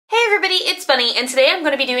Bunny, and today I'm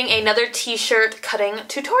going to be doing another t-shirt cutting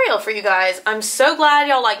tutorial for you guys. I'm so glad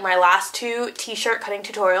y'all like my last two t-shirt cutting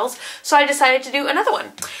tutorials, so I decided to do another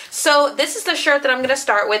one. So this is the shirt that I'm going to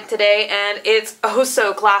start with today, and it's oh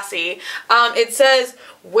so classy. It says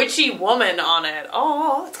witchy woman on it.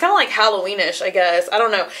 Oh, it's kind of like Halloweenish, I guess. I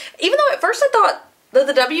don't know. Even though at first I thought that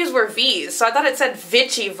the W's were V's, so I thought it said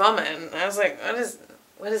vitchy woman. I was like,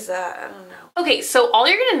 what is that? I don't know. Okay, so all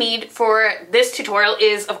you're gonna need for this tutorial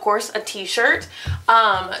is, of course, a t-shirt,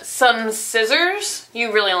 some scissors.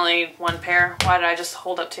 You really only need one pair. Why did I just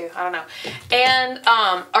hold up two? I don't know. And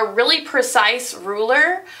a really precise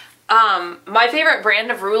ruler. My favorite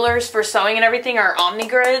brand of rulers for sewing and everything are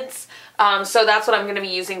Omnigrids. So that's what I'm going to be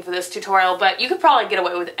using for this tutorial, but you could probably get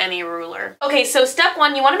away with any ruler. Okay, so step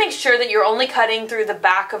one, you want to make sure that you're only cutting through the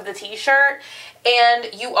back of the t-shirt, and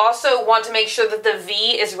you also want to make sure that the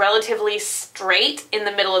V is relatively straight in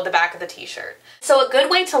the middle of the back of the t-shirt. So a good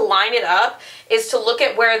way to line it up is to look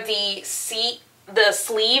at where the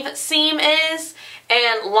sleeve seam is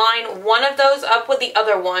and line one of those up with the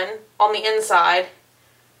other one on the inside,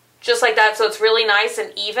 just like that, so it's really nice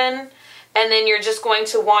and even. And then you're just going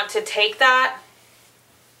to want to take that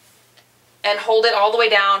and hold it all the way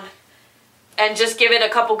down and just give it a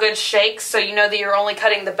couple good shakes so you know that you're only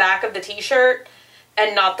cutting the back of the t-shirt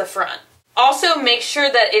and not the front. Also, make sure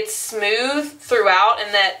that it's smooth throughout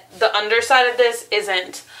and that the underside of this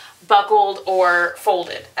isn't buckled or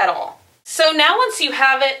folded at all. So now once you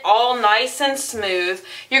have it all nice and smooth,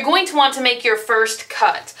 you're going to want to make your first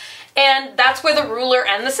cut. And that's where the ruler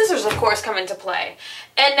and the scissors, of course, come into play.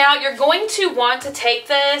 And now you're going to want to take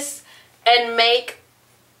this and make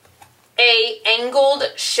a angled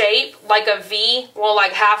shape, like a V, well,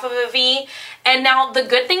 like half of a V. And now the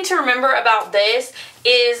good thing to remember about this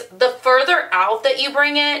is the further out that you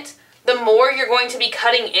bring it, the more you're going to be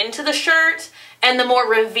cutting into the shirt and the more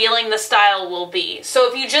revealing the style will be. So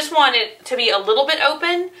if you just want it to be a little bit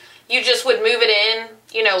open, you just would move it in,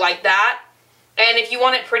 you know, like that. And if you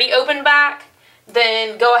want it pretty open back,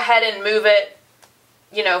 then go ahead and move it,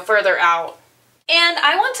 you know, further out. And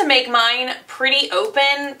I want to make mine pretty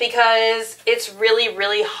open because it's really,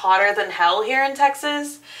 really hotter than hell here in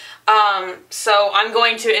Texas. So I'm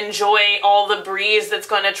going to enjoy all the breeze that's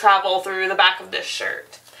going to travel through the back of this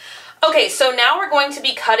shirt. Okay, so now we're going to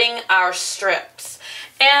be cutting our strips.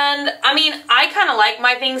 And, I mean, I kind of like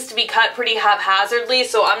my things to be cut pretty haphazardly,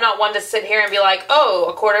 so I'm not one to sit here and be like, oh,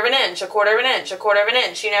 a quarter of an inch, a quarter of an inch, a quarter of an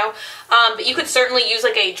inch, you know? But you could certainly use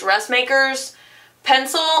like a dressmaker's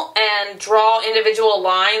pencil and draw individual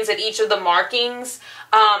lines at each of the markings.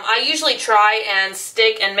 I usually try and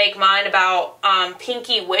stick and make mine about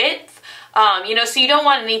pinky width, you know, so you don't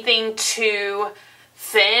want anything too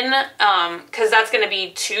thin, because that's going to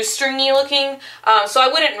be too stringy looking, so I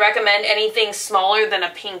wouldn't recommend anything smaller than a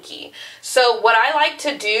pinky. So what I like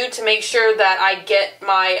to do to make sure that I get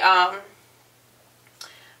my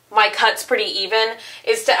my cuts pretty even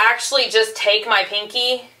is to actually just take my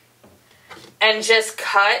pinky and just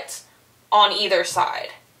cut on either side.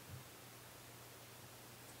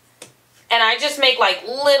 And I just make like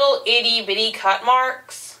little itty bitty cut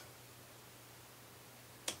marks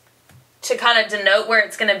to kind of denote where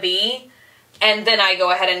it's going to be, and then I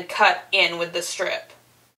go ahead and cut in with the strip.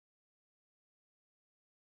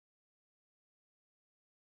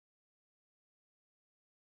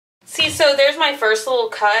 See, so there's my first little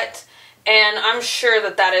cut, and I'm sure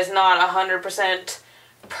that that is not 100%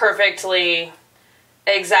 perfectly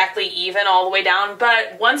exactly even all the way down,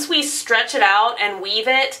 but once we stretch it out and weave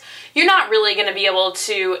it, you're not really going to be able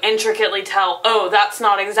to intricately tell, oh, that's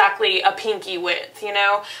not exactly a pinky width, you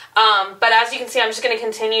know? But as you can see, I'm just going to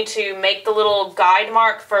continue to make the little guide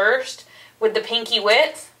mark first with the pinky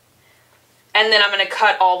width, and then I'm going to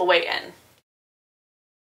cut all the way in.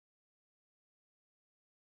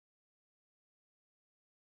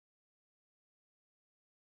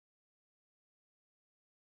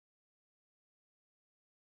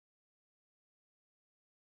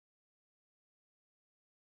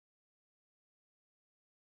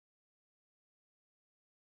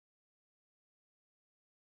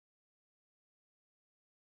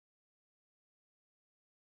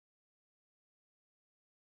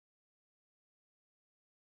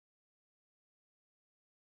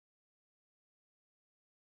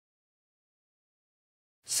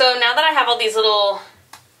 So now that I have all these little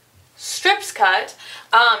strips cut,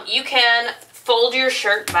 you can fold your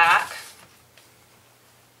shirt back.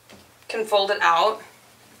 Can fold it out.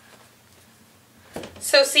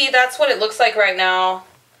 So see, that's what it looks like right now.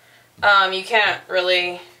 You can't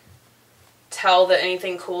really tell that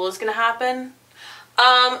anything cool is going to happen.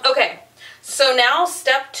 Okay, so now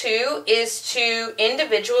step 2 is to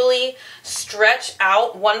individually stretch stretch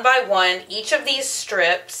out one by one each of these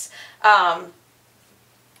strips, and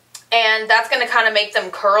that's going to kind of make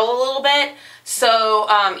them curl a little bit. So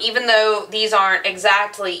even though these aren't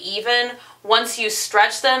exactly even, once you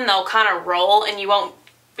stretch them, they'll kind of roll and you won't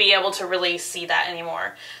be able to really see that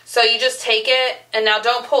anymore. So you just take it, and now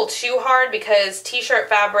don't pull too hard because t-shirt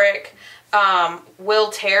fabric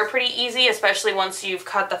will tear pretty easy, especially once you've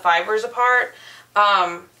cut the fibers apart.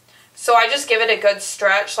 So I just give it a good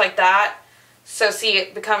stretch like that. So see,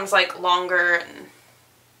 it becomes like longer and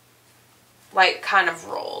like kind of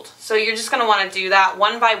rolled. So you're just going to want to do that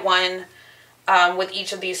one by one with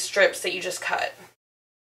each of these strips that you just cut.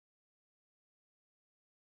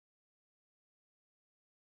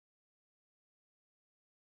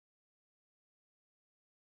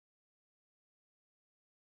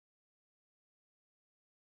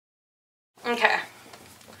 Okay,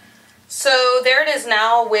 so there it is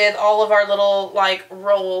now with all of our little like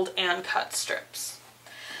rolled and cut strips.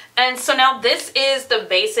 And so now this is the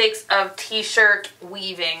basics of t-shirt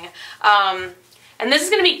weaving. And this is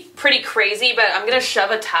going to be pretty crazy, but I'm going to shove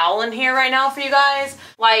a towel in here right now for you guys.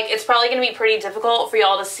 Like, it's probably going to be pretty difficult for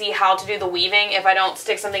y'all to see how to do the weaving if I don't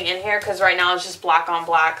stick something in here, because right now it's just black on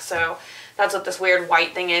black, so that's what this weird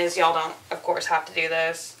white thing is. Y'all don't, of course, have to do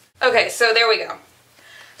this. Okay, so there we go.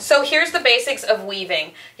 So here's the basics of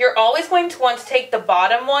weaving. You're always going to want to take the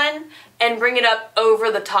bottom one and bring it up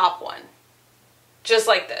over the top one. Just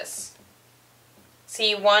like this.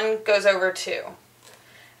 See, one goes over two.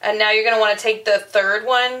 And now you're going to want to take the third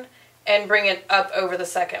one and bring it up over the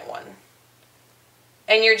second one.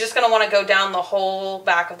 And you're just going to want to go down the whole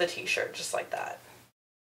back of the t-shirt, just like that.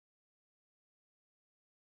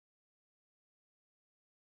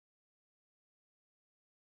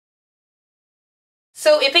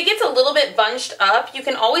 So if it gets a little bit bunched up, you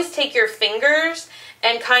can always take your fingers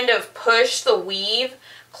and kind of push the weave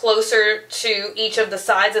closer to each of the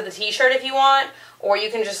sides of the t-shirt if you want, or you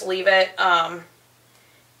can just leave it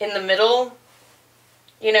in the middle,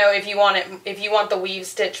 you know, if you want the weave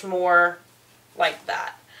stitch more like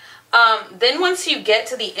that. Then once you get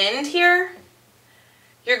to the end here,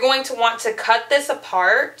 you're going to want to cut this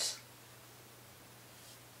apart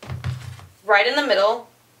right in the middle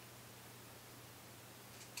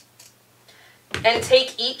and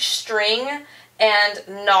take each string and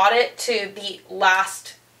knot it to the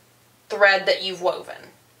last thread that you've woven.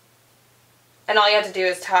 And all you have to do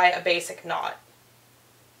is tie a basic knot.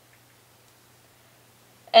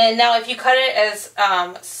 And now if you cut it as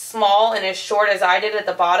small and as short as I did at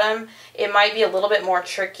the bottom, it might be a little bit more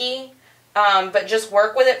tricky, but just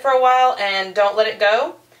work with it for a while and don't let it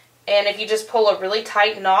go. And if you just pull a really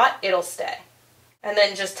tight knot, it'll stay. And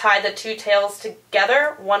then just tie the two tails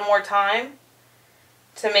together one more time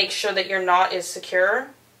to make sure that your knot is secure.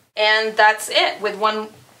 And that's it with one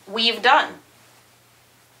weave done.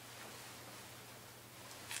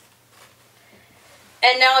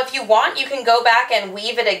 And now if you want, you can go back and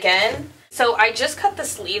weave it again. So I just cut the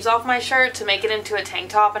sleeves off my shirt to make it into a tank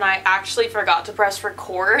top, and I actually forgot to press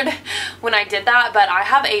record when I did that, but I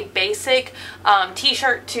have a basic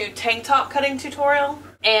t-shirt to tank top cutting tutorial,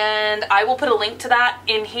 and I will put a link to that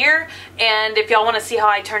in here, and if y'all want to see how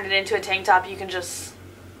I turned it into a tank top, you can just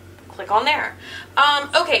click on there.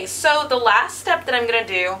 Okay, so the last step that I'm going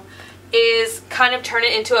to do is kind of turn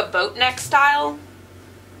it into a boat neck style.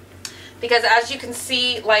 Because as you can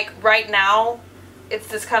see, like right now, it's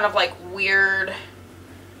this kind of like weird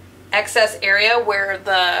excess area where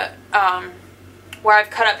the, where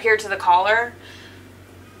I've cut up here to the collar.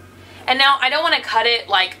 And now I don't want to cut it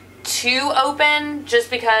like too open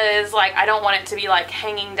just because like I don't want it to be like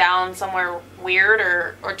hanging down somewhere weird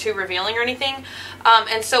or too revealing or anything.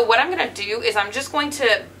 And so what I'm going to do is I'm just going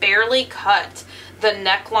to barely cut the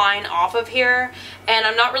neckline off of here, and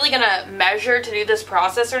I'm not really gonna measure to do this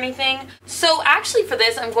process or anything. So actually for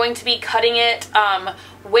this I'm going to be cutting it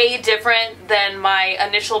way different than my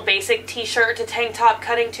initial basic t-shirt to tank top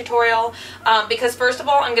cutting tutorial, because first of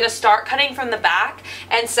all I'm gonna start cutting from the back,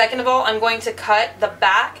 and second of all I'm going to cut the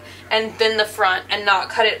back and then the front and not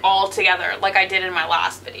cut it all together like I did in my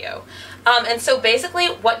last video. And so basically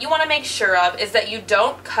what you want to make sure of is that you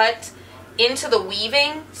don't cut into the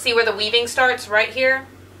weaving. See where the weaving starts? Right here.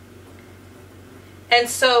 And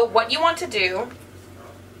so what you want to do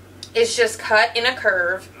is just cut in a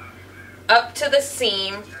curve up to the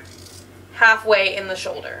seam halfway in the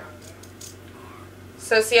shoulder.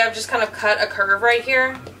 So see, I've just kind of cut a curve right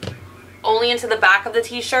here, only into the back of the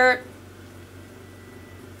t-shirt,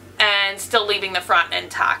 and still leaving the front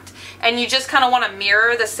intact. And you just kind of want to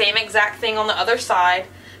mirror the same exact thing on the other side.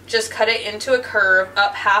 Just cut it into a curve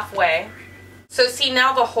up halfway. So see,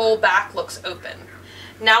 now the whole back looks open.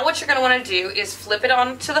 Now what you're going to want to do is flip it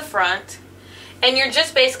onto the front, and you're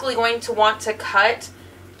just basically going to want to cut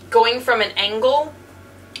going from an angle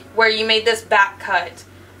where you made this back cut,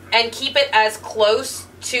 and keep it as close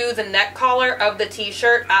to the neck collar of the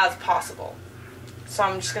t-shirt as possible. So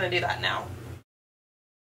I'm just going to do that now.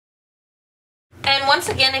 And once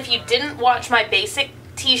again, if you didn't watch my basic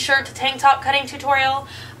t-shirt to tank top cutting tutorial,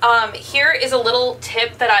 here is a little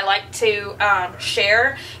tip that I like to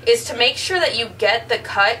share, is to make sure that you get the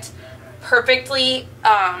cut perfectly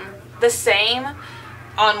the same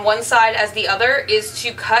on one side as the other, is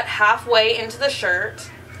to cut halfway into the shirt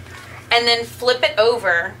and then flip it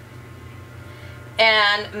over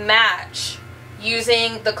and match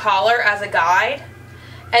using the collar as a guide,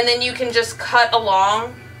 and then you can just cut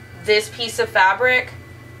along this piece of fabric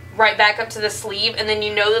right back up to the sleeve, and then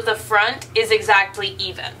you know that the front is exactly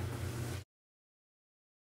even.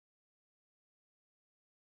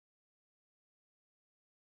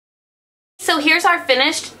 So here's our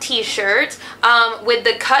finished t-shirt with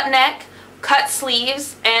the cut neck, cut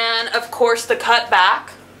sleeves, and of course the cut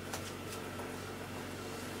back.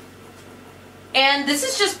 And this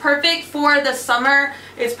is just perfect for the summer.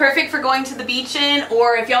 It's perfect for going to the beach in,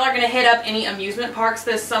 or if y'all are going to hit up any amusement parks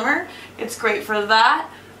this summer, it's great for that.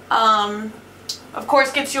 Of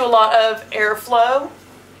course, gets you a lot of airflow.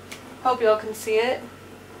 Hope y'all can see it.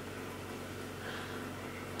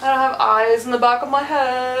 I don't have eyes in the back of my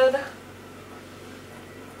head.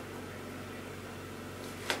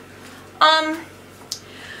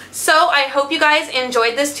 So I hope you guys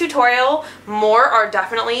enjoyed this tutorial. More are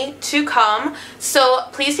definitely to come. So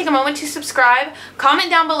please take a moment to subscribe. Comment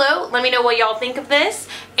down below. Let me know what y'all think of this.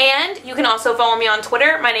 And you can also follow me on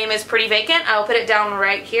Twitter. My name is Pretty Vacant. I'll put it down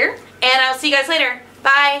right here. And I'll see you guys later.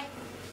 Bye.